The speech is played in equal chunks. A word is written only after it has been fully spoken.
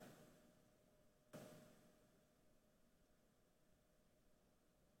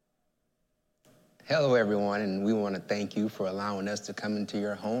Hello, everyone, and we want to thank you for allowing us to come into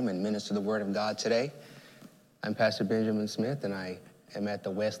your home and minister the Word of God today. I'm Pastor Benjamin Smith, and I am at the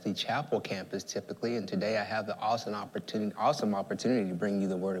Wesley Chapel campus typically, and today I have the awesome opportunity to bring you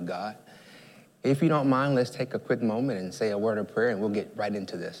the Word of God. If you don't mind, let's take a quick moment and say a word of prayer, and we'll get right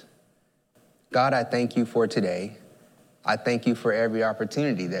into this. God, I thank you for today. I thank you for every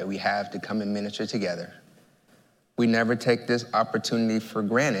opportunity that we have to come and minister together. We never take this opportunity for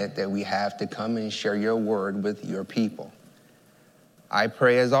granted that we have to come and share your word with your people. I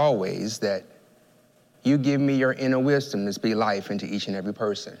pray, as always, that you give me your inner wisdom to speak life into each and every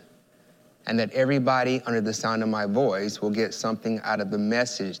person, and that everybody under the sound of my voice will get something out of the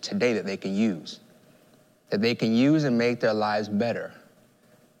message today that they can use and make their lives better.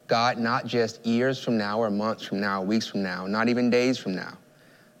 God, not just years from now or months from now, weeks from now, not even days from now,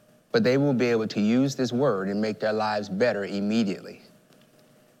 but they will be able to use this word and make their lives better immediately.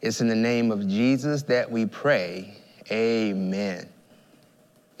 It's in the name of Jesus that we pray, amen.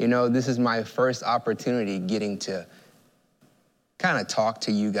 You know, this is my first opportunity getting to kind of talk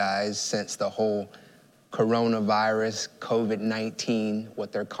to you guys since the whole coronavirus, COVID-19,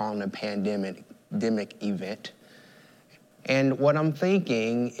 what they're calling a pandemic event. And what I'm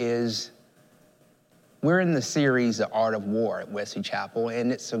thinking is, we're in the series, The Art of War at Wesley Chapel,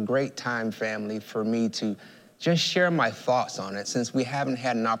 and it's a great time, family, for me to just share my thoughts on it since we haven't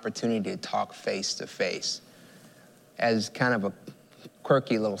had an opportunity to talk face to face. As kind of a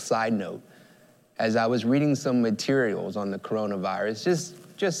quirky little side note, as I was reading some materials on the coronavirus,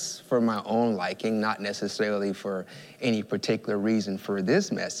 just for my own liking, not necessarily for any particular reason for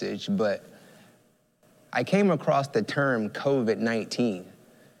this message, but I came across the term COVID-19.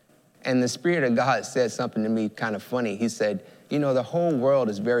 And the Spirit of God said something to me kind of funny. He said, you know, the whole world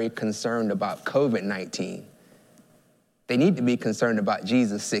is very concerned about COVID-19. They need to be concerned about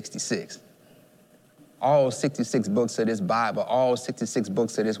Jesus 66. All 66 books of this Bible, all 66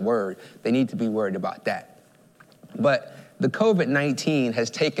 books of this word, they need to be worried about that. But the COVID-19 has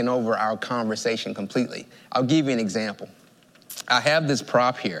taken over our conversation completely. I'll give you an example. I have this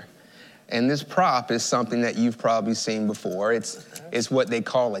prop here. And this prop is something that you've probably seen before. It's what they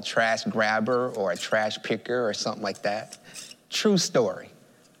call a trash grabber or a trash picker or something like that. True story.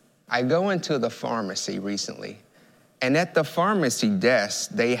 I go into the pharmacy recently, and at the pharmacy desk,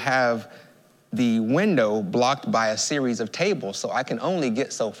 they have the window blocked by a series of tables, so I can only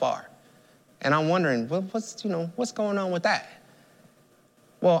get so far. And I'm wondering, well, what's going on with that?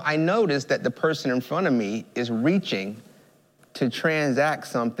 Well, I noticed that the person in front of me is reaching to transact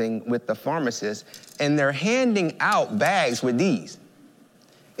something with the pharmacist, and they're handing out bags with these.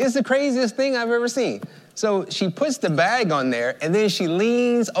 It's the craziest thing I've ever seen. So she puts the bag on there, and then she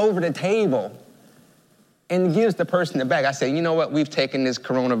leans over the table and gives the person the bag. I say, you know what? We've taken this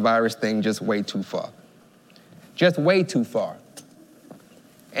coronavirus thing just way too far. Just way too far.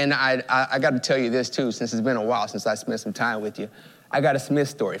 And I got to tell you this, too, since it's been a while since I spent some time with you. I got a Smith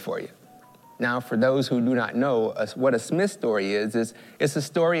story for you. Now, for those who do not know what a Smith story is it's a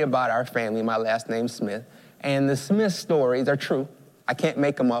story about our family. My last name's Smith. And the Smith stories are true. I can't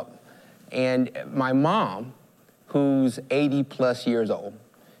make them up. And my mom, who's 80 plus years old,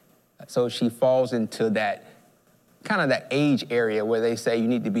 so she falls into that kind of that age area where they say you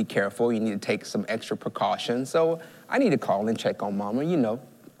need to be careful, you need to take some extra precautions. So I need to call and check on Mama,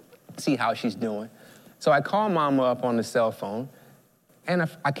 see how she's doing. So I call Mama up on the cell phone. And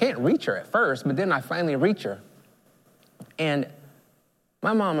I can't reach her at first, but then I finally reach her. And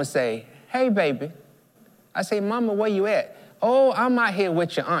my mama say, hey, baby. I say, Mama, where you at? Oh, I'm out here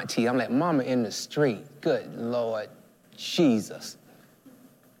with your auntie. I'm like, Mama in the street. Good Lord Jesus.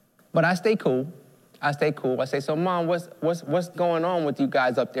 But I stay cool. I say, so Mom, what's going on with you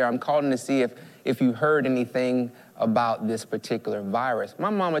guys up there? I'm calling to see if you heard anything about this particular virus. My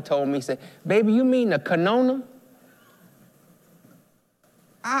mama told me, said, baby, you mean the Corona?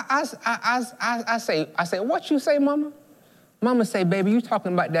 I say, what you say, Mama? Mama say, baby, you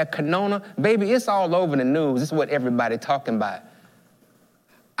talking about that Corona? Baby, it's all over the news. It's what everybody talking about.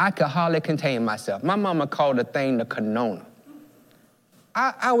 I could hardly contain myself. My mama called the thing the Corona.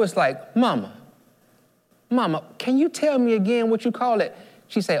 I was like, Mama, can you tell me again what you call it?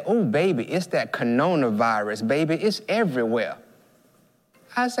 She said, oh, baby, it's that coronavirus, baby. It's everywhere.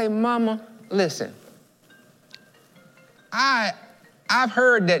 I say, Mama, listen, I've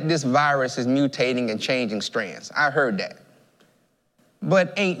heard that this virus is mutating and changing strands. I heard that.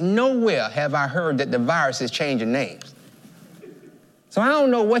 But ain't nowhere have I heard that the virus is changing names. So I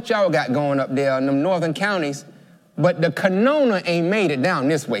don't know what y'all got going up there in them northern counties, but the Corona ain't made it down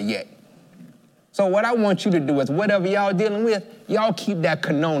this way yet. So what I want you to do is whatever y'all dealing with, y'all keep that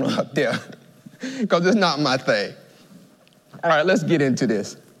Corona up there. because it's not my thing. All right, let's get into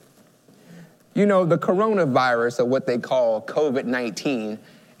this. You know, the coronavirus, or what they call COVID-19,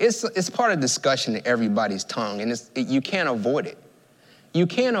 it's part of discussion in everybody's tongue, and you can't avoid it. You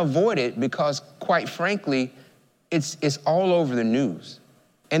can't avoid it because, quite frankly, it's all over the news,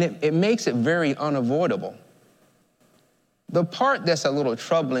 and it makes it very unavoidable. The part that's a little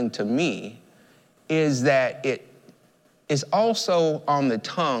troubling to me is that it is also on the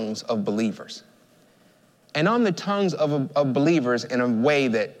tongues of believers, and on the tongues of believers in a way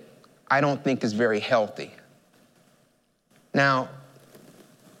that I don't think is very healthy. Now,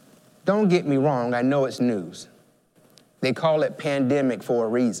 don't get me wrong, I know it's news. They call it pandemic for a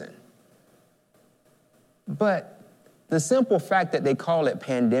reason. But the simple fact that they call it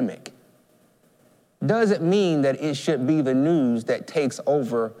pandemic doesn't mean that it should be the news that takes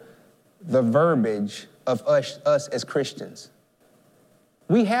over the verbiage of us as Christians.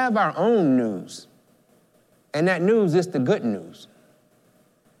 We have our own news, and that news is the good news.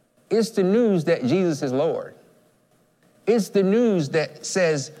 It's the news that Jesus is Lord. It's the news that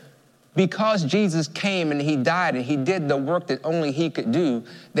says, because Jesus came and he died and he did the work that only he could do,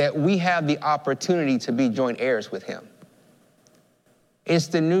 that we have the opportunity to be joint heirs with him. It's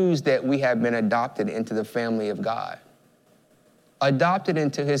the news that we have been adopted into the family of God. Adopted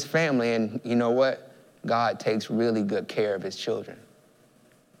into his family, and you know what? God takes really good care of his children.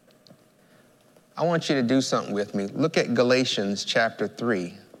 I want you to do something with me. Look at Galatians chapter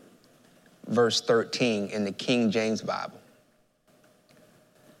 3, verse 13 in the King James Bible.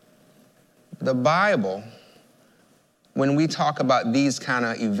 The Bible, when we talk about these kind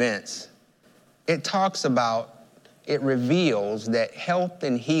of events, it reveals that health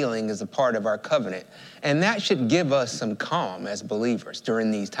and healing is a part of our covenant. And that should give us some calm as believers during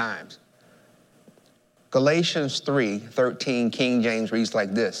these times. Galatians 3:13, King James reads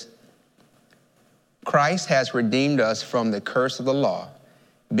like this. Christ has redeemed us from the curse of the law,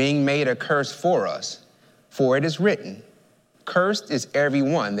 being made a curse for us, for it is written, cursed is every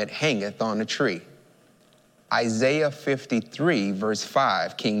one that hangeth on a tree. Isaiah 53, verse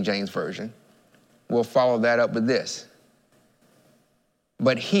 5, King James Version. We'll follow that up with this.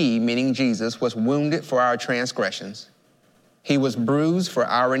 But he, meaning Jesus, was wounded for our transgressions. He was bruised for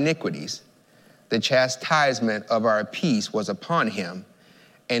our iniquities. The chastisement of our peace was upon him,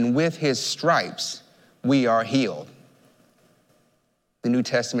 and with his stripes we are healed. The New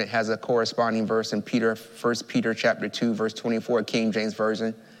Testament has a corresponding verse in 1 Peter chapter 2, verse 24, King James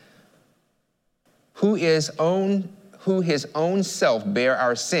Version. Who his own self bare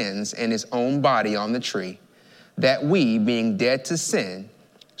our sins in his own body on the tree, that we, being dead to sin,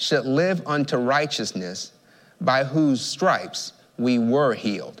 should live unto righteousness, by whose stripes we were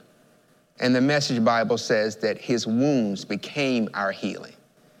healed. And the Message Bible says that his wounds became our healing.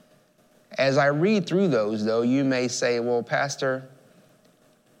 As I read through those, though, you may say, well, Pastor,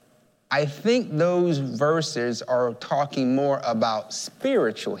 I think those verses are talking more about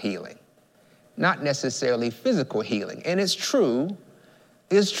spiritual healing, not necessarily physical healing. And it's true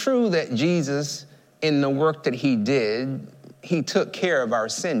that Jesus, in the work that he did, he took care of our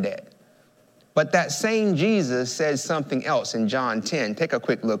sin debt. But that same Jesus says something else in John 10. Take a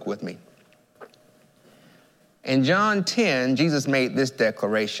quick look with me. In John 10, Jesus made this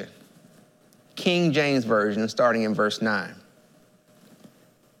declaration. King James Version, starting in verse 9.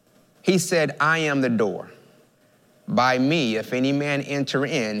 He said, I am the door. By me, if any man enter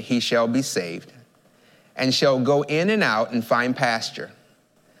in, he shall be saved, and shall go in and out and find pasture.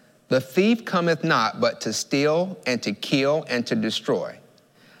 The thief cometh not but to steal and to kill and to destroy.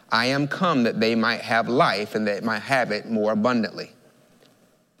 I am come that they might have life and that they might have it more abundantly.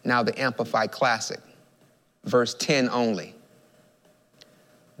 Now the Amplified Classic, verse 10 only.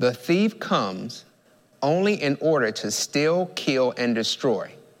 The thief comes only in order to steal, kill, and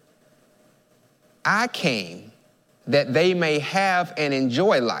destroy. I came that they may have and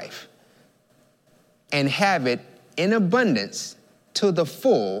enjoy life and have it in abundance to the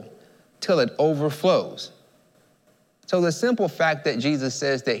full till it overflows. So the simple fact that Jesus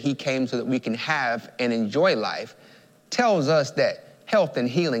says that he came so that we can have and enjoy life tells us that health and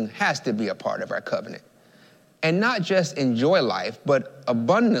healing has to be a part of our covenant. And not just enjoy life, but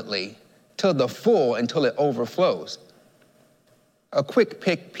abundantly till the full until it overflows. A quick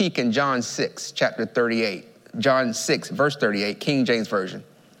peek in John 6, chapter 38. John 6, verse 38, King James Version.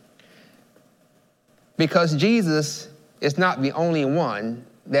 Because Jesus is not the only one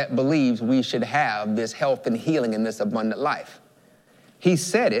that believes we should have this health and healing in this abundant life. He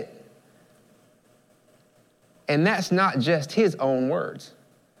said it, and that's not just his own words.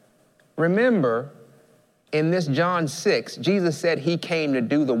 Remember, in this John 6, Jesus said he came to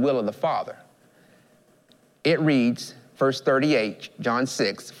do the will of the Father. It reads, verse 38, John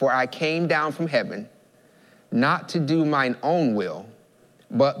 6, "For I came down from heaven, not to do mine own will,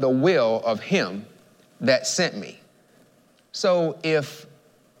 but the will of him that sent me." So if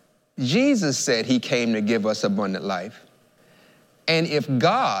Jesus said he came to give us abundant life, and if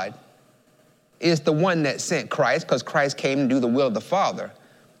God is the one that sent Christ, because Christ came to do the will of the Father,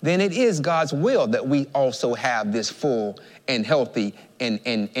 then it is God's will that we also have this full and healthy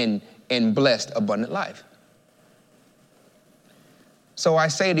and blessed abundant life. So I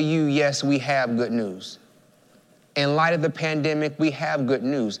say to you, yes, we have good news. In light of the pandemic, we have good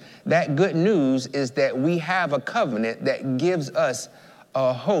news. That good news is that we have a covenant that gives us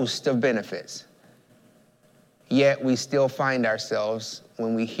a host of benefits. Yet we still find ourselves,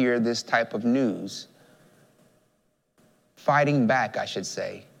 when we hear this type of news, fighting back, I should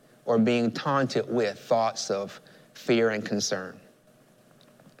say, or being taunted with thoughts of fear and concern.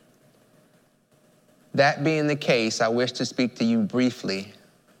 That being the case, I wish to speak to you briefly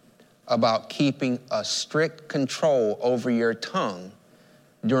about keeping a strict control over your tongue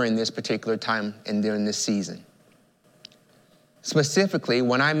during this particular time and during this season. Specifically,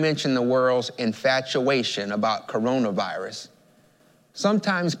 when I mention the world's infatuation about coronavirus,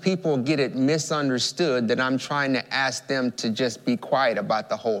 sometimes people get it misunderstood that I'm trying to ask them to just be quiet about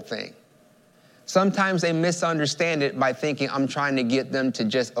the whole thing. Sometimes they misunderstand it by thinking I'm trying to get them to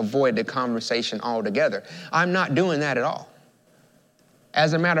just avoid the conversation altogether. I'm not doing that at all.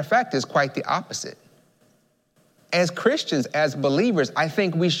 As a matter of fact, it's quite the opposite. As Christians, as believers, I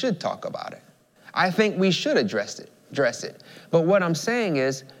think we should talk about it. I think we should address it. But what I'm saying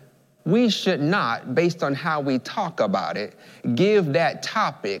is, we should not, based on how we talk about it, give that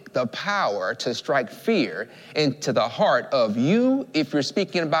topic the power to strike fear into the heart of you if you're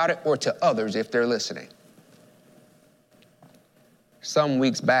speaking about it, or to others if they're listening. Some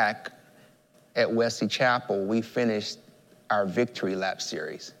weeks back at Wesley Chapel, we finished our Victory Lap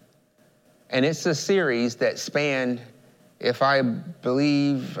series. And it's a series that spanned, if I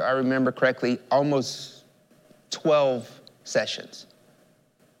believe I remember correctly, almost 12 sessions.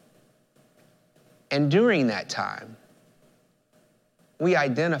 And during that time, we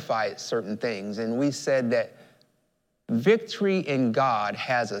identified certain things, and we said that victory in God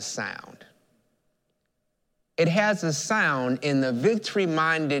has a sound. It has a sound in the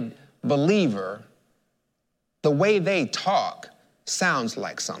victory-minded believer. The way they talk sounds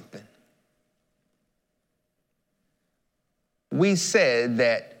like something. We said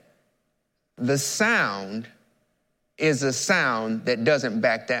that the sound is a sound that doesn't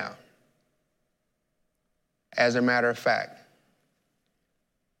back down. As a matter of fact,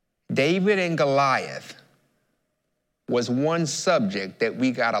 David and Goliath was one subject that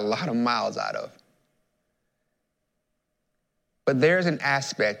we got a lot of miles out of. But there's an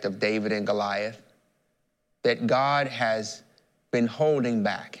aspect of David and Goliath that God has been holding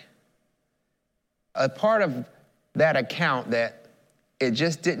back. A part of that account that it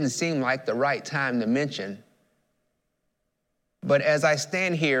just didn't seem like the right time to mention. But as I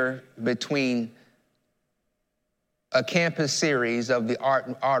stand here between a campus series of the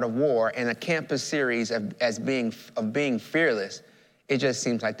art of war and a campus series of being fearless, it just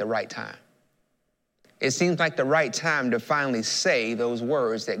seems like the right time. It seems like the right time to finally say those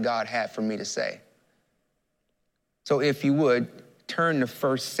words that God had for me to say. So if you would, turn to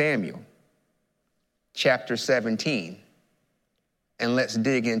 1 Samuel chapter 17, and let's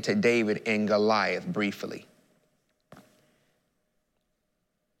dig into David and Goliath briefly.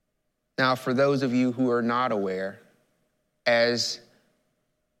 Now, for those of you who are not aware, as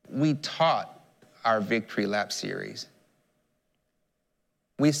we taught our Victory Lap series,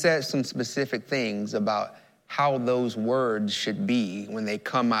 we said some specific things about how those words should be when they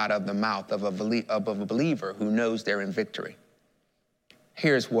come out of the mouth of a believer who knows they're in victory.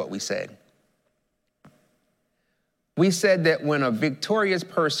 Here's what we said. We said that when a victorious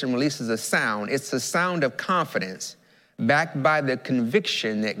person releases a sound, it's a sound of confidence backed by the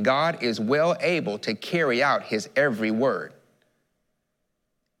conviction that God is well able to carry out his every word.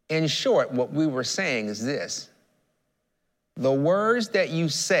 In short, what we were saying is this: the words that you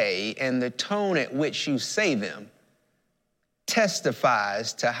say and the tone at which you say them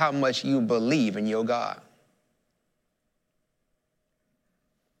testifies to how much you believe in your God.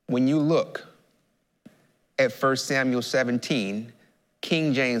 When you look at 1 Samuel 17,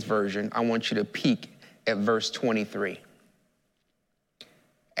 King James Version, I want you to peek at verse 23.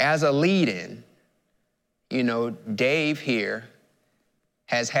 As a lead-in, Dave here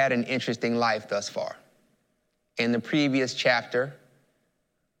has had an interesting life thus far. In the previous chapter,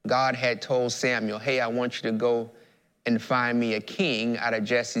 God had told Samuel, hey, I want you to go and find me a king out of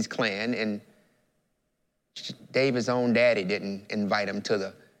Jesse's clan. And David's own daddy didn't invite him to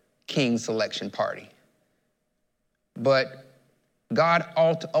the king's selection party. But God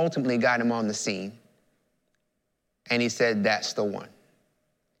ultimately got him on the scene, and he said, that's the one.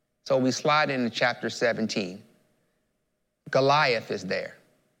 So we slide into chapter 17. Goliath is there,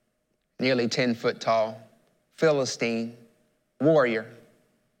 nearly 10 foot tall, Philistine, warrior,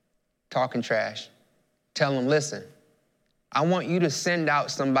 talking trash. Tell him, listen, I want you to send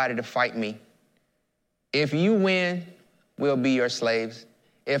out somebody to fight me. If you win, we'll be your slaves.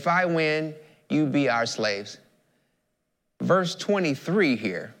 If I win, you be our slaves. Verse 23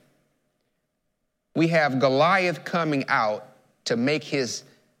 here, we have Goliath coming out to make his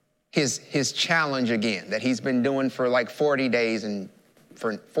challenge again that he's been doing for like 40 days and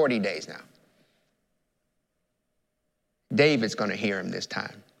for 40 days now. David's going to hear him this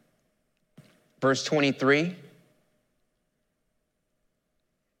time. Verse 23,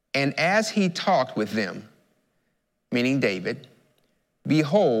 and as he talked with them, meaning David,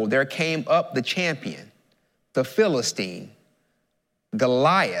 behold, there came up the champion, the Philistine,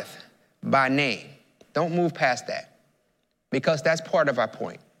 Goliath by name. Don't move past that, because that's part of our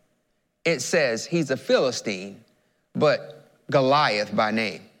point. It says he's a Philistine, but Goliath by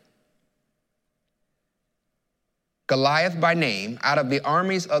name. Goliath by name, out of the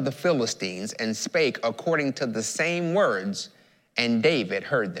armies of the Philistines, and spake according to the same words, and David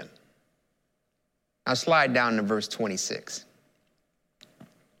heard them. Now slide down to verse 26.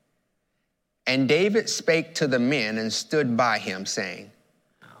 And David spake to the men and stood by him, saying,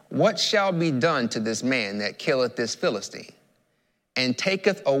 what shall be done to this man that killeth this Philistine, and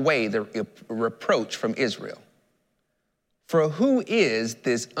taketh away the reproach from Israel? For who is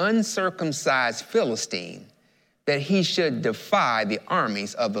this uncircumcised Philistine that he should defy the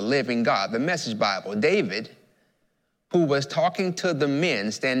armies of the living God? The Message Bible, David, who was talking to the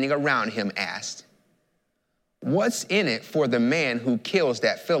men standing around him, asked, what's in it for the man who kills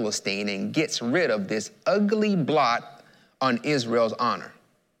that Philistine and gets rid of this ugly blot on Israel's honor?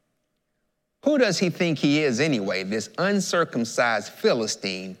 Who does he think he is anyway, this uncircumcised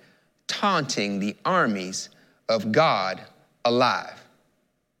Philistine taunting the armies of God alive?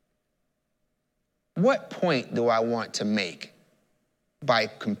 What point do I want to make by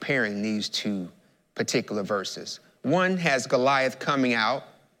comparing these two particular verses? One has Goliath coming out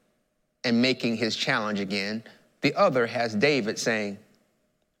and making his challenge again. The other has David saying,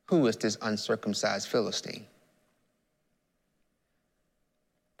 who is this uncircumcised Philistine?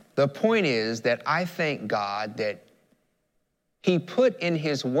 The point is that I thank God that he put in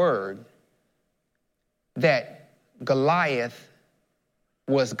his word that Goliath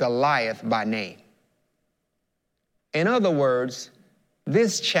was Goliath by name. In other words,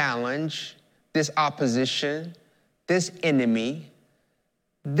 this challenge, this opposition, this enemy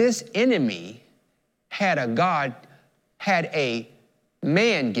had a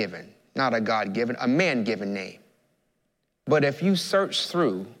man-given, not a God-given, a man-given name. But if you search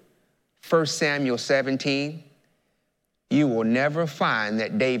through 1 Samuel 17, you will never find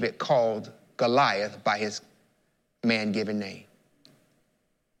that David called Goliath by his man-given name.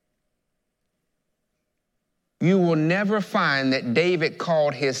 You will never find that David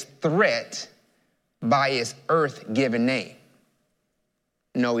called his threat by his earth-given name.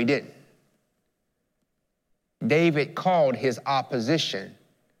 No, he didn't. David called his opposition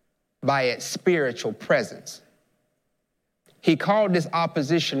by its spiritual presence. He called this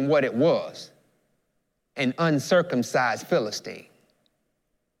opposition what it was, an uncircumcised Philistine.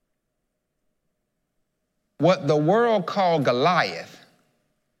 What the world called Goliath,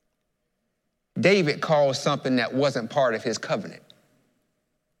 David called something that wasn't part of his covenant.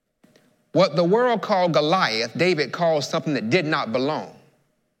 What the world called Goliath, David called something that did not belong.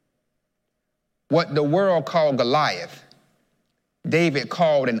 What the world called Goliath, David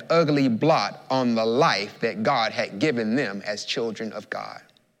called an ugly blot on the life that God had given them as children of God.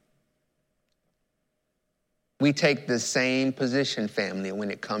 We take the same position, family,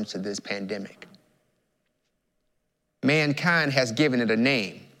 when it comes to this pandemic. Mankind has given it a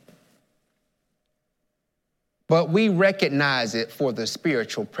name, but we recognize it for the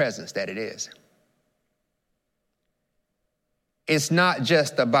spiritual presence that it is. It's not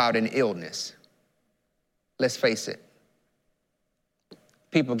just about an illness. Let's face it.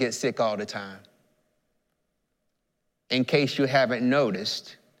 People get sick all the time. In case you haven't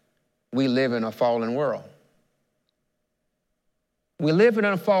noticed, we live in a fallen world. We live in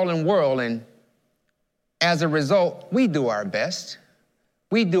a fallen world, and as a result, we do our best.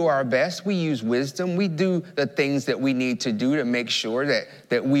 We do our best. We use wisdom. We do the things that we need to do to make sure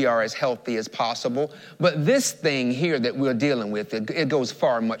that we are as healthy as possible. But this thing here that we're dealing with, it goes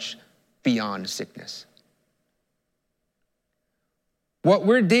far much beyond sickness. What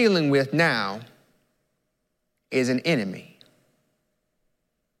we're dealing with now is an enemy.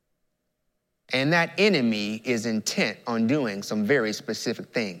 And that enemy is intent on doing some very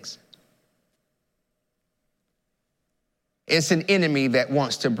specific things. It's an enemy that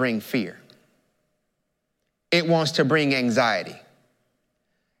wants to bring fear. It wants to bring anxiety.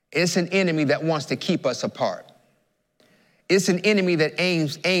 It's an enemy that wants to keep us apart. It's an enemy that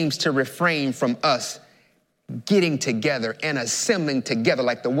aims to refrain from us getting together and assembling together.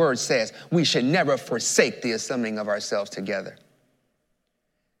 Like the word says, we should never forsake the assembling of ourselves together.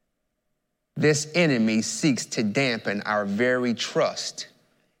 This enemy seeks to dampen our very trust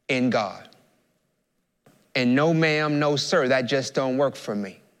in God. And no ma'am, no sir, that just don't work for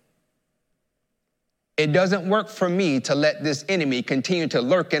me. It doesn't work for me to let this enemy continue to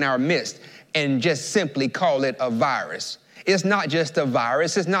lurk in our midst and just simply call it a virus. It's not just a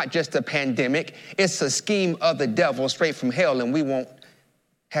virus. It's not just a pandemic. It's a scheme of the devil straight from hell, and we won't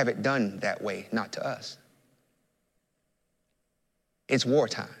have it done that way, not to us. It's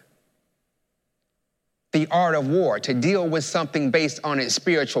wartime. The art of war, to deal with something based on its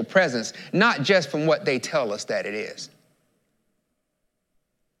spiritual presence, not just from what they tell us that it is.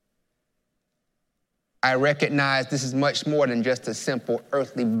 I recognize this is much more than just a simple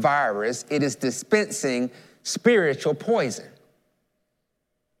earthly virus. It is dispensing spiritual poison.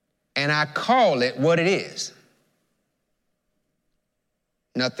 And I call it what it is.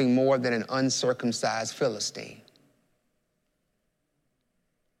 Nothing more than an uncircumcised Philistine.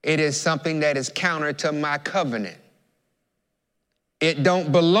 It is something that is counter to my covenant. It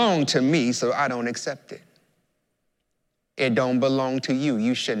don't belong to me, so I don't accept it. It don't belong to you.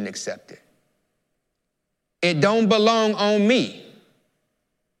 You shouldn't accept it. It don't belong on me.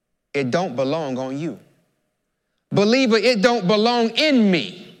 It don't belong on you. Believer, it don't belong in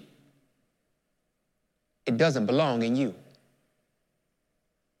me. It doesn't belong in you.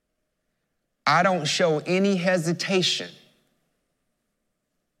 I don't show any hesitation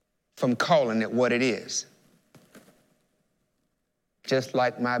from calling it what it is. Just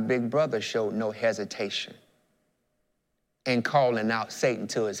like my big brother showed no hesitation in calling out Satan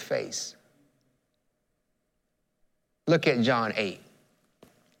to his face. Look at John 8,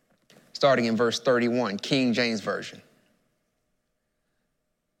 starting in verse 31, King James Version.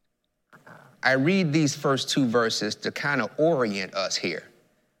 I read these first two verses to kind of orient us here,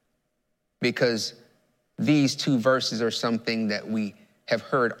 because these two verses are something that we have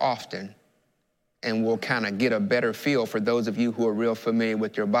heard often, and we'll kind of get a better feel for those of you who are real familiar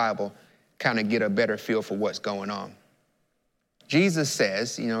with your Bible, kind of get a better feel for what's going on. Jesus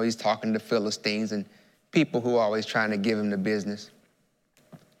says, he's talking to Philistines and people who are always trying to give him the business.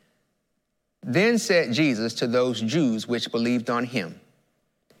 Then said Jesus to those Jews which believed on him,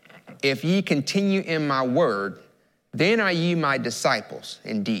 if ye continue in my word, then are ye my disciples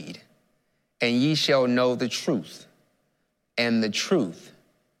indeed, and ye shall know the truth, and the truth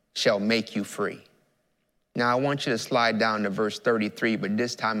shall make you free. Now I want you to slide down to verse 33, but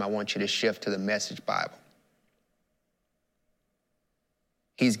this time I want you to shift to the Message Bible.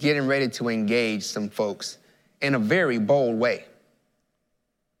 He's getting ready to engage some folks in a very bold way.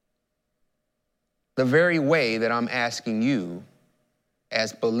 The very way that I'm asking you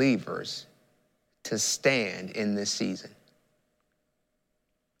as believers to stand in this season.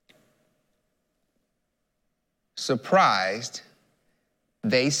 Surprised,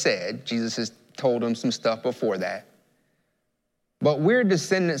 they said, Jesus has told them some stuff before that, but we're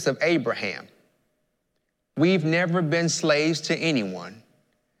descendants of Abraham. We've never been slaves to anyone.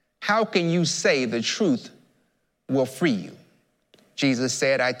 How can you say the truth will free you? Jesus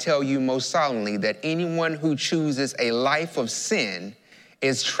said, I tell you most solemnly that anyone who chooses a life of sin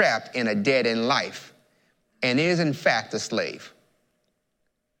is trapped in a dead-end life and is in fact a slave.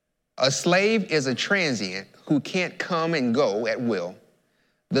 A slave is a transient who can't come and go at will.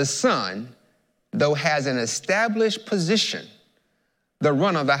 The son, though, has an established position, the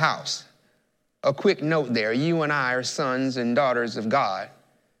run of the house. A quick note there, you and I are sons and daughters of God,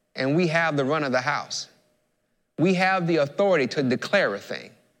 and we have the run of the house. We have the authority to declare a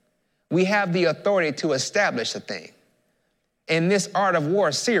thing. We have the authority to establish a thing. In this Art of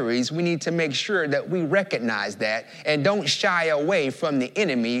War series, we need to make sure that we recognize that and don't shy away from the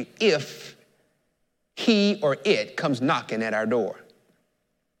enemy if he or it comes knocking at our door.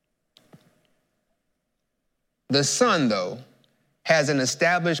 The son, though, has an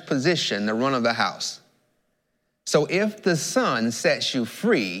established position, the run of the house. So if the son sets you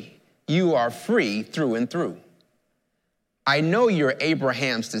free, you are free through and through. I know you're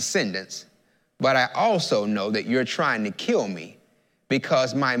Abraham's descendants, but I also know that you're trying to kill me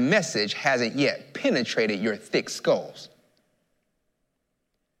because my message hasn't yet penetrated your thick skulls.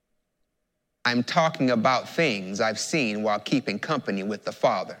 I'm talking about things I've seen while keeping company with the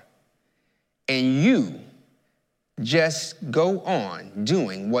Father. And you just go on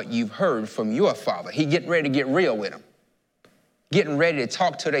doing what you've heard from your father. He getting ready to get real with them, getting ready to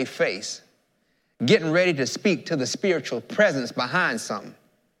talk to their face, getting ready to speak to the spiritual presence behind something.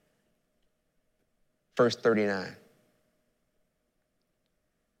 Verse 39.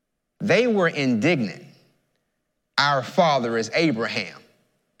 They were indignant. Our father is Abraham,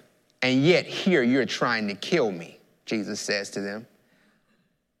 and yet here you're trying to kill me, Jesus says to them.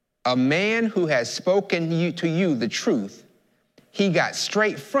 A man who has spoken to you the truth, he got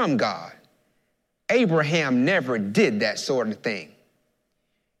straight from God. Abraham never did that sort of thing.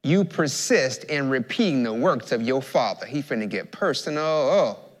 You persist in repeating the works of your father. He finna get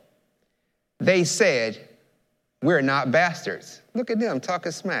personal. They said, we're not bastards. Look at them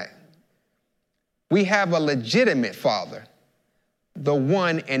talking smack. We have a legitimate father, the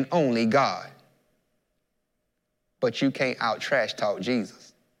one and only God. But you can't out-trash talk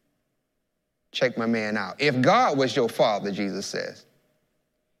Jesus. Check my man out. If God was your father, Jesus says,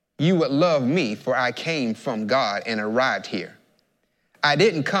 you would love me, for I came from God and arrived here. I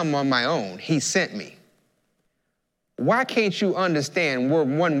didn't come on my own. He sent me. Why can't you understand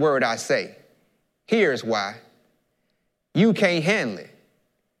one word I say? Here's why. You can't handle it.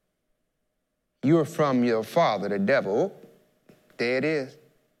 You're from your father, the devil. Oh, there it is.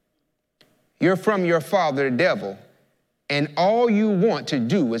 You're from your father, the devil, and all you want to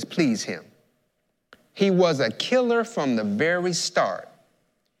do is please him. He was a killer from the very start.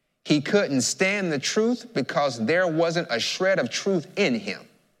 He couldn't stand the truth because there wasn't a shred of truth in him.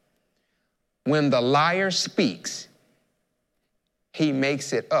 When the liar speaks, he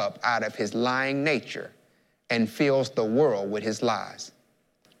makes it up out of his lying nature and fills the world with his lies.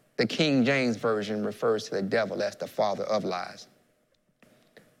 The King James Version refers to the devil as the father of lies.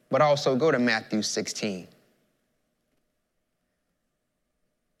 But also go to Matthew 16.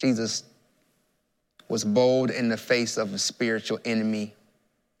 Jesus was bold in the face of a spiritual enemy,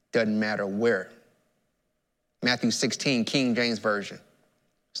 doesn't matter where. Matthew 16, King James Version,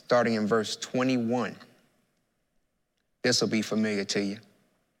 starting in verse 21. This will be familiar to you.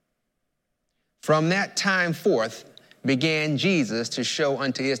 From that time forth began Jesus to show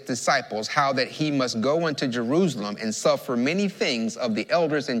unto his disciples how that he must go unto Jerusalem and suffer many things of the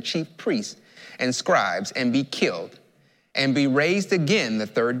elders and chief priests and scribes and be killed and be raised again the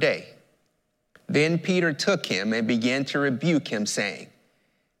third day. Then Peter took him and began to rebuke him, saying,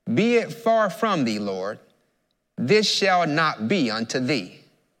 Be it far from thee, Lord, this shall not be unto thee.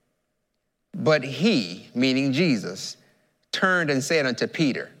 But he, meaning Jesus, turned and said unto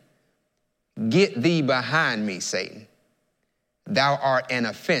Peter, Get thee behind me, Satan. Thou art an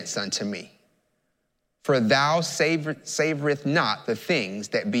offense unto me. For thou savoreth not the things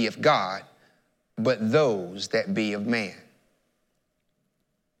that be of God, but those that be of man.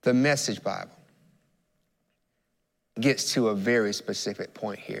 The Message Bible gets to a very specific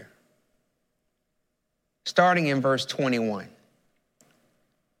point here. Starting in verse 21.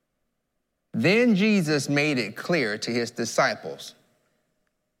 Then Jesus made it clear to his disciples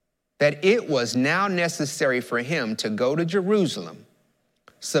that it was now necessary for him to go to Jerusalem,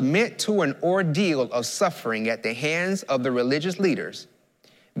 submit to an ordeal of suffering at the hands of the religious leaders,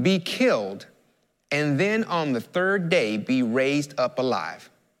 be killed, and then on the third day be raised up alive.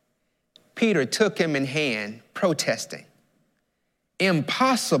 Peter took him in hand, protesting,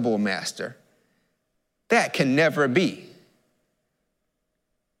 Impossible, Master. That can never be.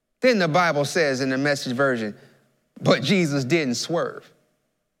 Then the Bible says in the Message version, but Jesus didn't swerve.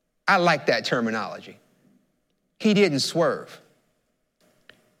 I like that terminology. He didn't swerve.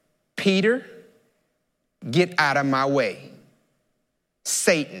 Peter, get out of my way.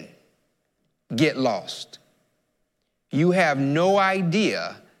 Satan, get lost. You have no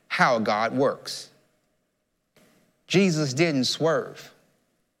idea how God works. Jesus didn't swerve.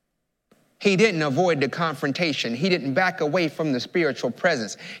 He didn't avoid the confrontation. He didn't back away from the spiritual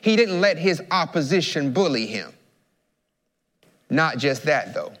presence. He didn't let his opposition bully him. Not just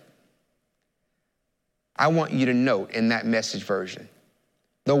that, though. I want you to note in that Message version,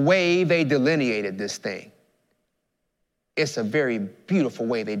 the way they delineated this thing. It's a very beautiful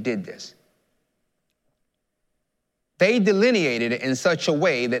way they did this. They delineated it in such a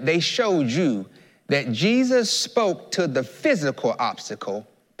way that they showed you that Jesus spoke to the physical obstacle,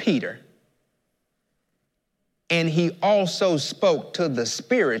 Peter, and he also spoke to the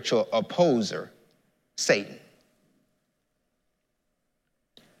spiritual opposer, Satan.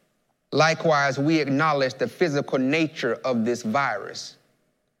 Likewise, we acknowledge the physical nature of this virus,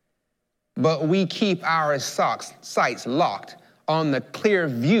 but we keep our sights locked on the clear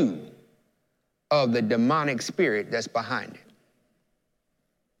view of the demonic spirit that's behind it.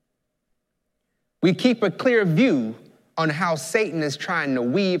 We keep a clear view on how Satan is trying to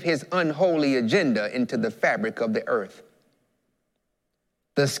weave his unholy agenda into the fabric of the earth.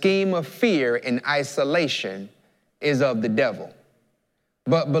 The scheme of fear and isolation is of the devil.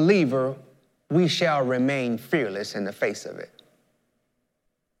 But believer, we shall remain fearless in the face of it.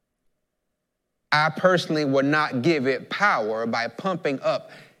 I personally would not give it power by pumping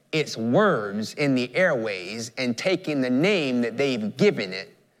up its words in the airways and taking the name that they've given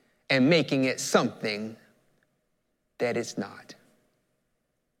it and making it something that it's not.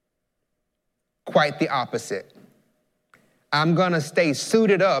 Quite the opposite. I'm going to stay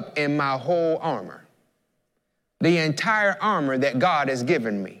suited up in my whole armor, the entire armor that God has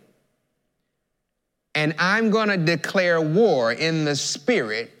given me. And I'm going to declare war in the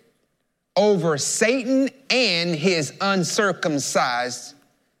spirit over Satan and his uncircumcised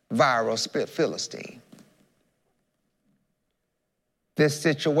viral Philistine. This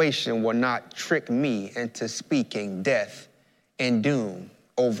situation will not trick me into speaking death and doom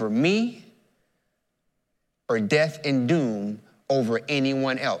over me or death and doom over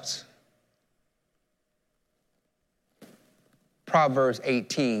anyone else. Proverbs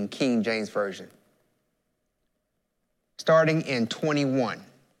 18, King James Version. Starting in 21.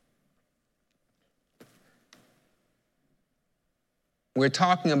 We're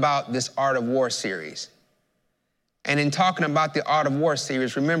talking about this Art of War series. And in talking about the Art of War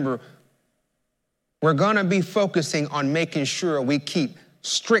series, remember, we're going to be focusing on making sure we keep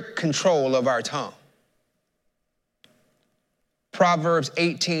strict control of our tongue. Proverbs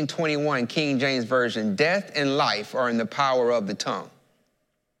 18:21, King James Version, death and life are in the power of the tongue,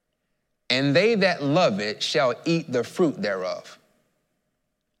 and they that love it shall eat the fruit thereof.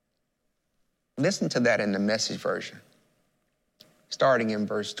 Listen to that in the Message version, starting in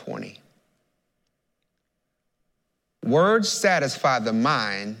verse 20. Words satisfy the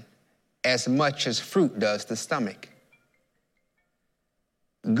mind as much as fruit does the stomach.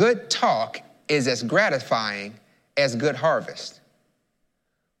 Good talk is as gratifying as good harvest.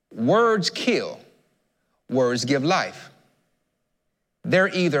 Words kill, words give life. They're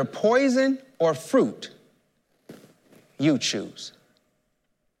either poison or fruit. You choose.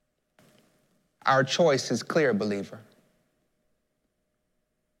 Our choice is clear, believer.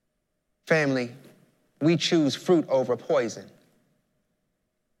 Family, we choose fruit over poison.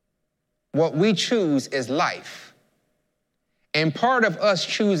 What we choose is life. And part of us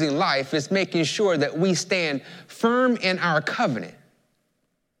choosing life is making sure that we stand firm in our covenant.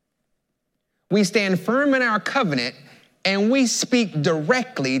 We stand firm in our covenant and we speak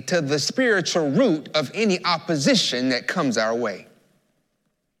directly to the spiritual root of any opposition that comes our way.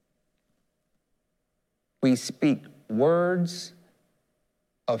 We speak words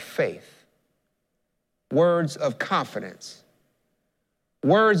of faith, words of confidence,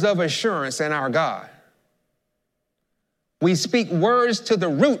 words of assurance in our God. We speak words to the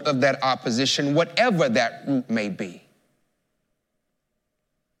root of that opposition, whatever that root may be.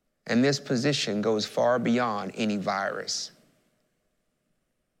 And this position goes far beyond any virus.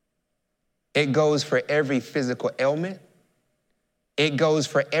 It goes for every physical ailment. It goes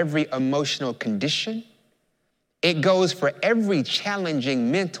for every emotional condition. It goes for every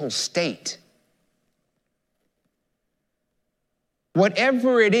challenging mental state.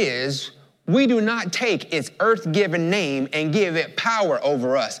 Whatever it is, we do not take its earth-given name and give it power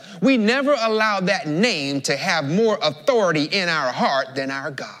over us. We never allow that name to have more authority in our heart than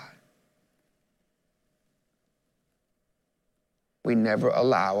our God. We never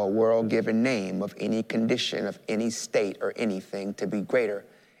allow a world-given name of any condition, of any state or anything to be greater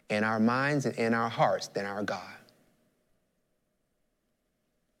in our minds and in our hearts than our God.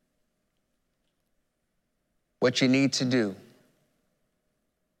 What you need to do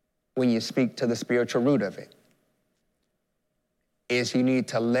when you speak to the spiritual root of it is you need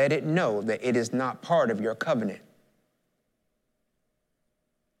to let it know that it is not part of your covenant.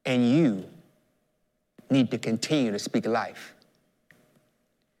 And you need to continue to speak life.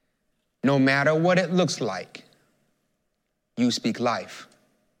 No matter what it looks like, you speak life.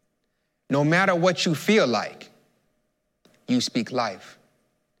 No matter what you feel like, you speak life.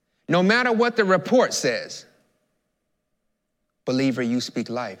 No matter what the report says, believer, you speak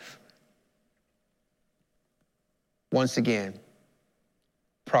life. Once again,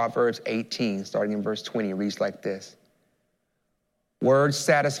 Proverbs 18, starting in verse 20, reads like this. Words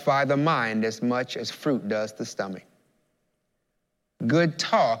satisfy the mind as much as fruit does the stomach. Good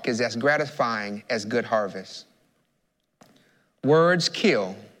talk is as gratifying as good harvest. Words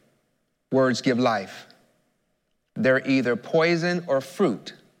kill, words give life. They're either poison or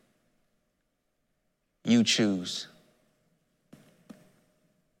fruit. you choose.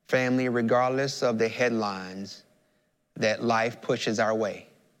 Family, regardless of the headlines that life pushes our way,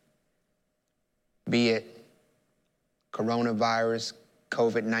 be it coronavirus,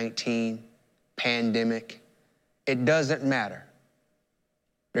 COVID-19, pandemic, it doesn't matter.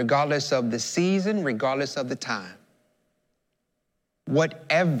 Regardless of the season, regardless of the time,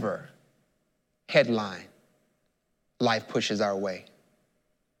 whatever headline life pushes our way,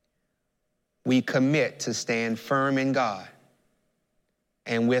 we commit to stand firm in God.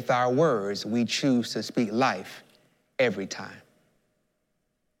 And with our words, we choose to speak life every time.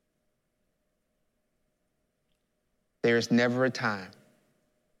 There is never a time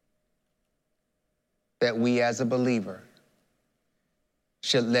that we as a believer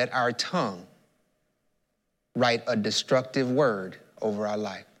should let our tongue write a destructive word over our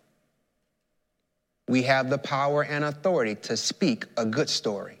life. We have the power and authority to speak a good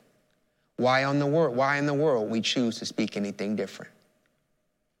story. Why in the world we choose to speak anything different?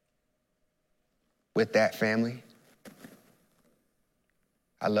 With that, family,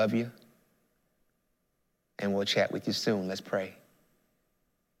 I love you, and we'll chat with you soon. Let's pray.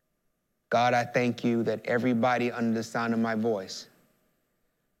 God, I thank you that everybody under the sound of my voice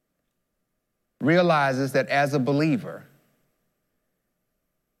realizes that as a believer,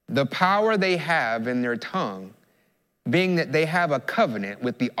 the power they have in their tongue, being that they have a covenant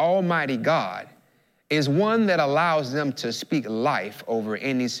with the Almighty God, is one that allows them to speak life over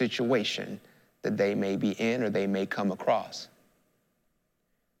any situation that they may be in or they may come across.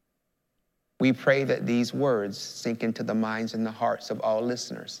 We pray that these words sink into the minds and the hearts of all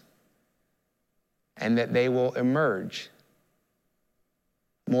listeners, and that they will emerge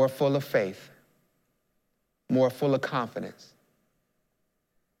more full of faith, more full of confidence,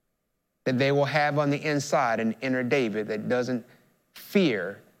 that they will have on the inside an inner David that doesn't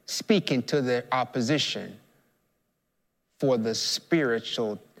fear speaking to their opposition for the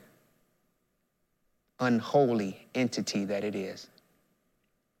spiritual unholy entity that it is.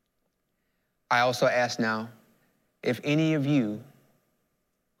 I also ask now, if any of you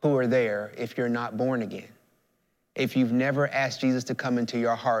who are there, if you're not born again, if you've never asked Jesus to come into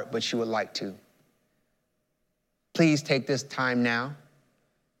your heart, but you would like to, please take this time now.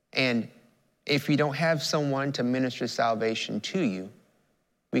 And if you don't have someone to minister salvation to you,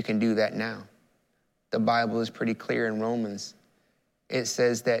 we can do that now. The Bible is pretty clear in Romans. It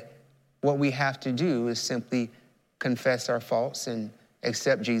says that what we have to do is simply confess our faults and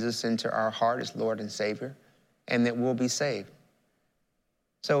accept Jesus into our heart as Lord and Savior, and that we'll be saved.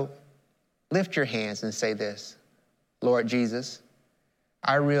 So lift your hands and say this: Lord Jesus,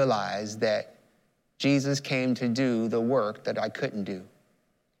 I realize that Jesus came to do the work that I couldn't do.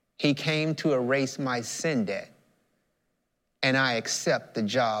 He came to erase my sin debt, and I accept the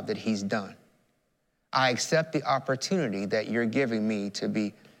job that he's done. I accept the opportunity that you're giving me to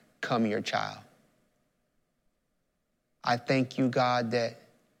become your child. I thank you, God, that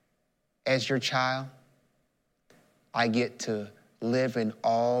as your child, I get to live in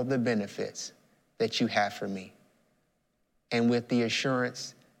all the benefits that you have for me. And with the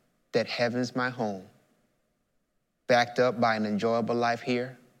assurance that heaven's my home, backed up by an enjoyable life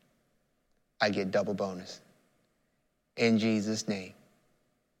here, I get double bonus. In Jesus' name,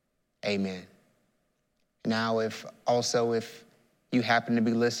 amen. Now, if you happen to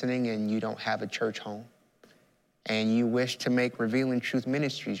be listening and you don't have a church home, and you wish to make Revealing Truth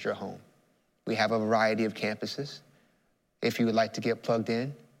Ministries your home, we have a variety of campuses. If you would like to get plugged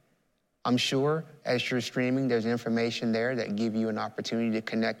in, I'm sure as you're streaming, there's information there that give you an opportunity to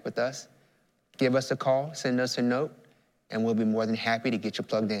connect with us. Give us a call, send us a note, and we'll be more than happy to get you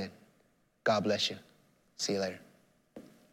plugged in. God bless you. See you later.